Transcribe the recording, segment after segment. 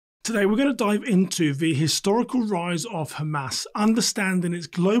Today we're going to dive into the historical rise of Hamas, understanding its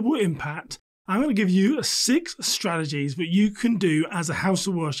global impact. I'm going to give you 6 strategies that you can do as a house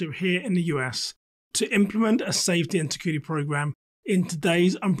of worship here in the US to implement a safety and security program in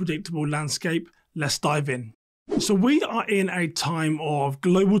today's unpredictable landscape. Let's dive in. So we are in a time of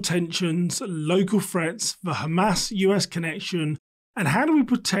global tensions, local threats, the Hamas-US connection, and how do we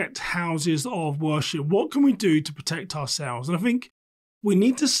protect houses of worship? What can we do to protect ourselves? And I think we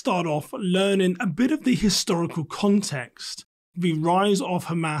need to start off learning a bit of the historical context, the rise of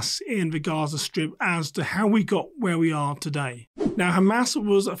Hamas in the Gaza Strip as to how we got where we are today. Now, Hamas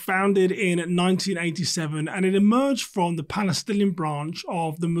was founded in 1987 and it emerged from the Palestinian branch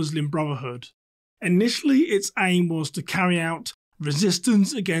of the Muslim Brotherhood. Initially, its aim was to carry out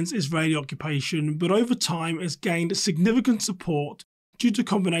resistance against Israeli occupation, but over time it's gained significant support due to a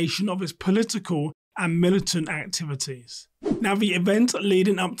combination of its political and militant activities. Now, the events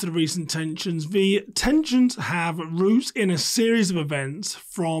leading up to the recent tensions, the tensions have roots in a series of events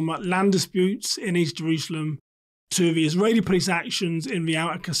from land disputes in East Jerusalem to the Israeli police actions in the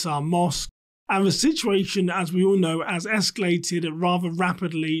Al-Aqsa Mosque, and the situation, as we all know, has escalated rather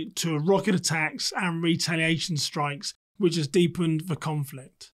rapidly to rocket attacks and retaliation strikes, which has deepened the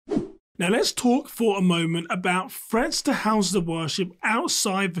conflict. Now let's talk for a moment about threats to houses of worship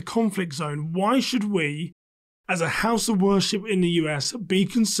outside the conflict zone. Why should we, as a house of worship in the US, be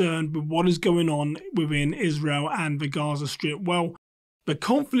concerned with what is going on within Israel and the Gaza Strip? Well, the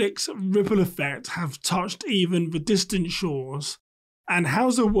conflict's ripple effect have touched even the distant shores, and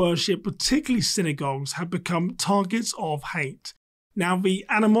houses of worship, particularly synagogues, have become targets of hate. Now, the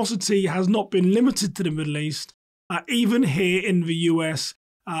animosity has not been limited to the Middle East. Even here in the US,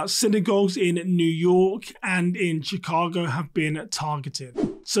 synagogues in New York and in Chicago have been targeted.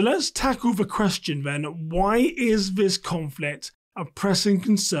 So let's tackle the question then, why is this conflict a pressing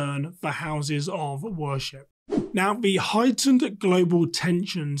concern for houses of worship? Now, the heightened global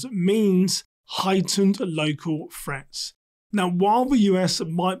tensions means heightened local threats. Now, while the US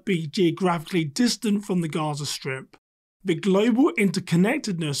might be geographically distant from the Gaza Strip, the global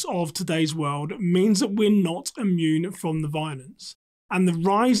interconnectedness of today's world means that we're not immune from the violence. And the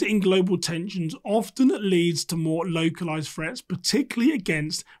rise in global tensions often leads to more localized threats, particularly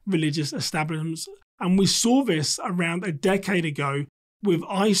against religious establishments. And we saw this around a decade ago with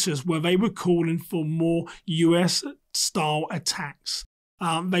ISIS, where they were calling for more US-style attacks.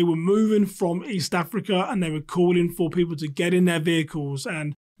 They were moving from East Africa and they were calling for people to get in their vehicles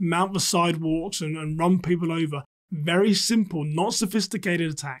and mount the sidewalks and run people over. Very simple, not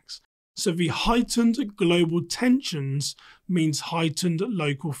sophisticated attacks. So the heightened global tensions means heightened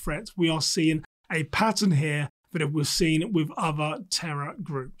local threats. We are seeing a pattern here that we're seeing with other terror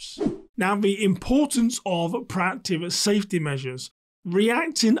groups. Now, the importance of proactive safety measures.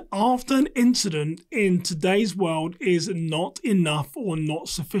 Reacting after an incident in today's world is not enough or not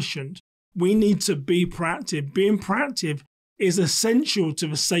sufficient. We need to be proactive. Being proactive is essential to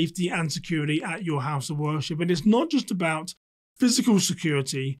the safety and security at your house of worship. And it's not just about physical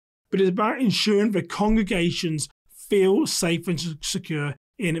security, but it's about ensuring the congregations feel safe and secure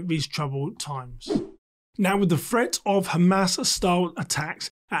in these troubled times. Now, with the threat of Hamas-style attacks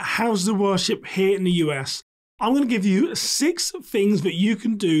at houses of worship here in the US, I'm going to give you 6 things that you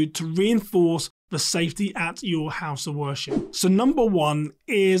can do to reinforce the safety at your house of worship. So number 1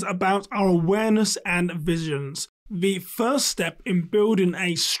 is about our awareness and vigilance. The first step in building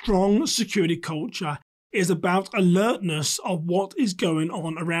a strong security culture is about alertness of what is going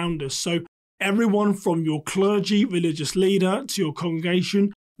on around us. So everyone from your clergy, religious leader to your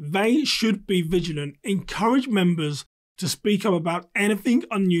congregation, they should be vigilant. Encourage members to speak up about anything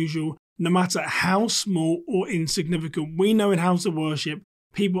unusual, no matter how small or insignificant. We know in house of worship,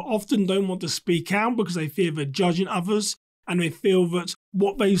 people often don't want to speak out because they fear they're judging others and they feel that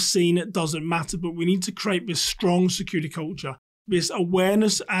what they've seen doesn't matter. But we need to create this strong security culture, this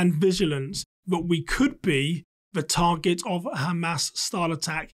awareness and vigilance that we could be the target of a Hamas-style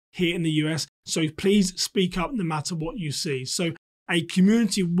attack here in the US. So please speak up no matter what you see. So a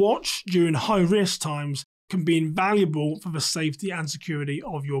community watch during high-risk times can be invaluable for the safety and security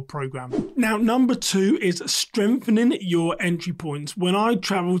of your program. Now, number 2 is strengthening your entry points. When I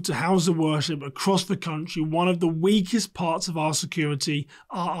travel to houses of worship across the country, one of the weakest parts of our security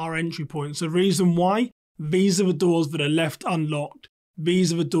are our entry points. The reason why? These are the doors that are left unlocked.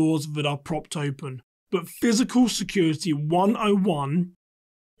 These are the doors that are propped open. But physical security 101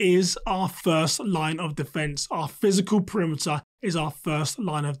 is our first line of defense. Our physical perimeter is our first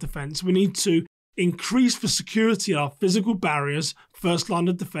line of defense. We need to increase the security of our physical barriers, first line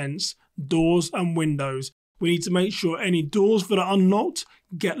of defense, doors and windows. We need to make sure any doors that are unlocked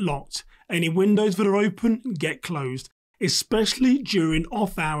get locked. Any windows that are open get closed, especially during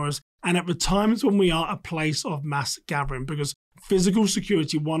off hours and at the times when we are a place of mass gathering, because physical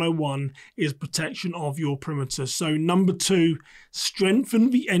security 101 is protection of your perimeter. So number 2,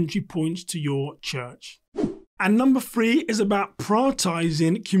 strengthen the entry points to your church. And number 3 is about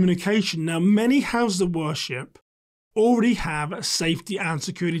prioritizing communication. Now, many houses of worship already have safety and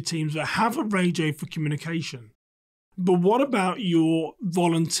security teams that have a radio for communication. But what about your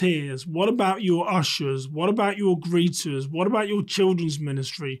volunteers? What about your ushers? What about your greeters? What about your children's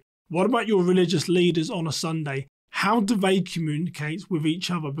ministry? What about your religious leaders on a Sunday? How do they communicate with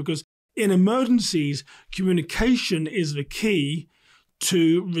each other? Because in emergencies, communication is the key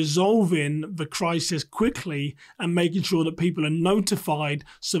to resolving the crisis quickly and making sure that people are notified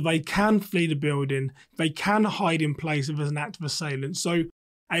so they can flee the building, they can hide in place if there's an active assailant. So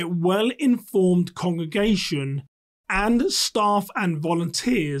a well-informed congregation and staff and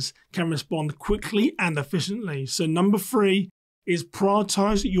volunteers can respond quickly and efficiently. So number 3 is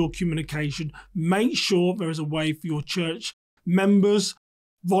prioritize your communication. Make sure there is a way for your church members,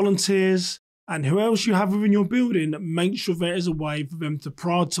 volunteers, and who else you have within your building, make sure there is a way for them to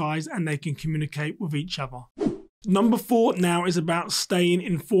prioritize and they can communicate with each other. Number 4 now is about staying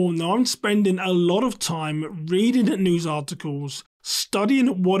informed. Now, I'm spending a lot of time reading news articles,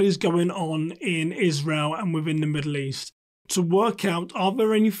 studying what is going on in Israel and within the Middle East to work out, are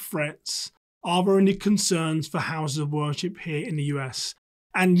there any threats? Are there any concerns for houses of worship here in the US?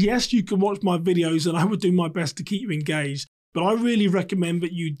 And yes, you can watch my videos and I would do my best to keep you engaged. But I really recommend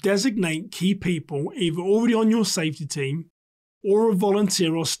that you designate key people, either already on your safety team or a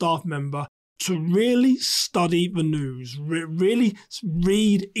volunteer or staff member, to really study the news, really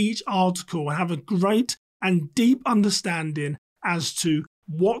read each article and have a great and deep understanding as to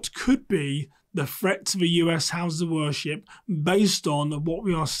what could be the threat to the US houses of worship based on what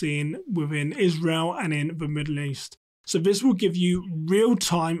we are seeing within Israel and in the Middle East. So this will give you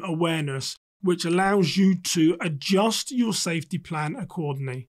real-time awareness, which allows you to adjust your safety plan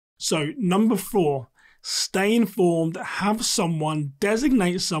accordingly. So number 4, stay informed, have someone,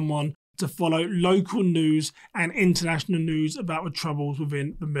 designate someone to follow local news and international news about the troubles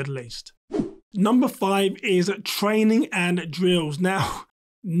within the Middle East. Number 5 is training and drills. Now,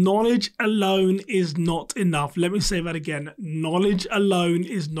 knowledge alone is not enough. Let me say that again. Knowledge alone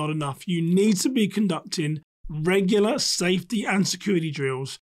is not enough. You need to be conducting regular safety and security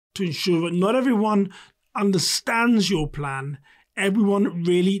drills to ensure that not everyone understands your plan, everyone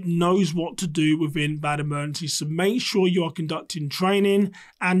really knows what to do within that emergency. So make sure you are conducting training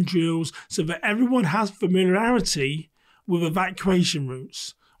and drills so that everyone has familiarity with evacuation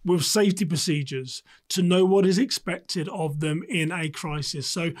routes, with safety procedures, to know what is expected of them in a crisis.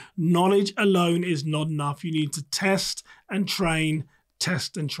 So knowledge alone is not enough. You need to test and train,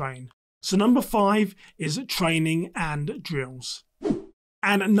 test and train. So number 5 is training and drills.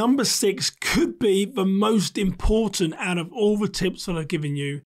 And number 6 could be the most important out of all the tips that I've given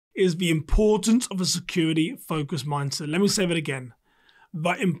you, is the importance of a security-focused mindset. Let me say that again.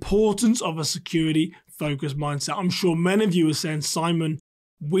 The importance of a security-focused mindset. I'm sure many of you are saying, Simon,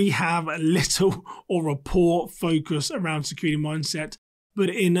 we have a little or a poor focus around security mindset. But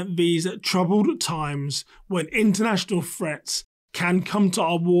in these troubled times when international threats can come to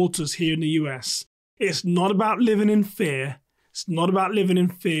our waters here in the US, it's not about living in fear. It's not about living in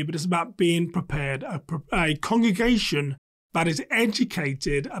fear, but it's about being prepared. A congregation that is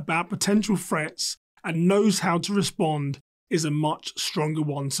educated about potential threats and knows how to respond is a much stronger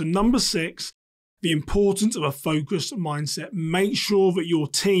one. So number 6, the importance of a focused mindset. Make sure that your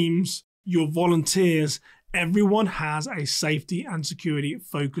teams, your volunteers, everyone has a safety and security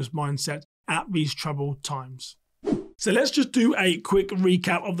focused mindset at these troubled times. So let's just do a quick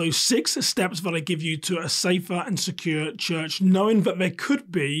recap of those 6 steps that I give you to a safer and secure church, knowing that there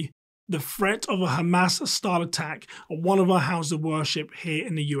could be the threat of a Hamas-style attack on one of our houses of worship here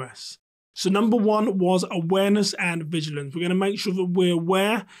in the US. So number 1 was awareness and vigilance. We're going to make sure that we're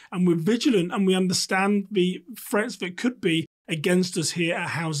aware and we're vigilant and we understand the threats that could be against us here at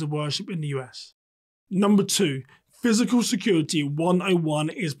houses of worship in the US. Number 2, physical security 101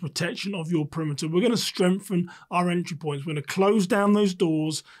 is protection of your perimeter. We're going to strengthen our entry points. We're going to close down those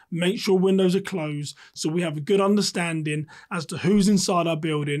doors, make sure windows are closed so we have a good understanding as to who's inside our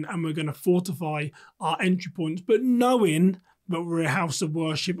building, and we're going to fortify our entry points, but knowing that we're a house of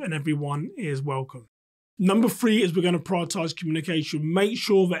worship and everyone is welcome. Number 3 is we're going to prioritize communication. Make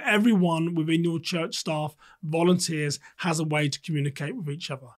sure that everyone within your church staff, volunteers, has a way to communicate with each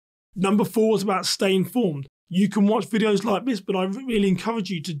other. Number 4 is about staying informed. You can watch videos like this, but I really encourage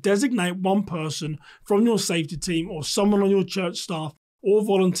you to designate one person from your safety team or someone on your church staff or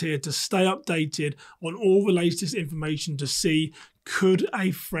volunteer to stay updated on all the latest information to see, could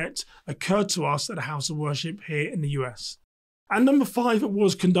a threat occur to us at a house of worship here in the US? And number 5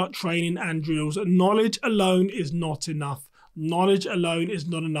 was conduct training and drills. Knowledge alone is not enough. Knowledge alone is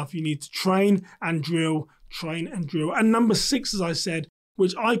not enough. You need to train and drill, train and drill. And number 6, as I said,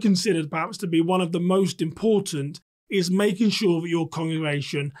 which I considered perhaps to be one of the most important, is making sure that your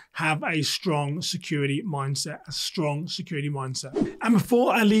congregation have a strong security mindset, And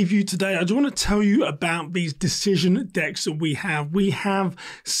before I leave you today, I just want to tell you about these decision decks that we have. We have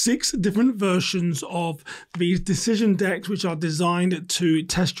 6 different versions of these decision decks, which are designed to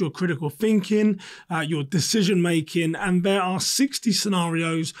test your critical thinking, your decision making, and there are 60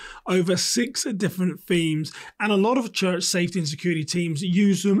 scenarios over 6 different themes. And a lot of church safety and security teams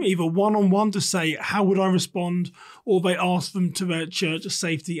use them either one-on-one to say, how would I respond? Or they ask them to their church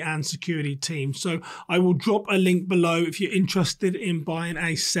safety and security team. So I will drop a link below if you're interested in buying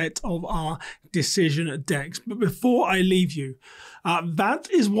a set of our decision decks. But before I leave you, that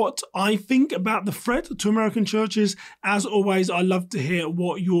is what I think about the threat to American churches. As always, I love to hear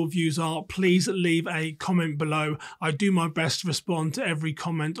what your views are. Please leave a comment below. I do my best to respond to every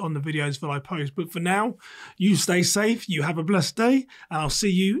comment on the videos that I post. But for now, you stay safe, you have a blessed day, and I'll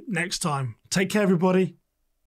see you next time. Take care, everybody.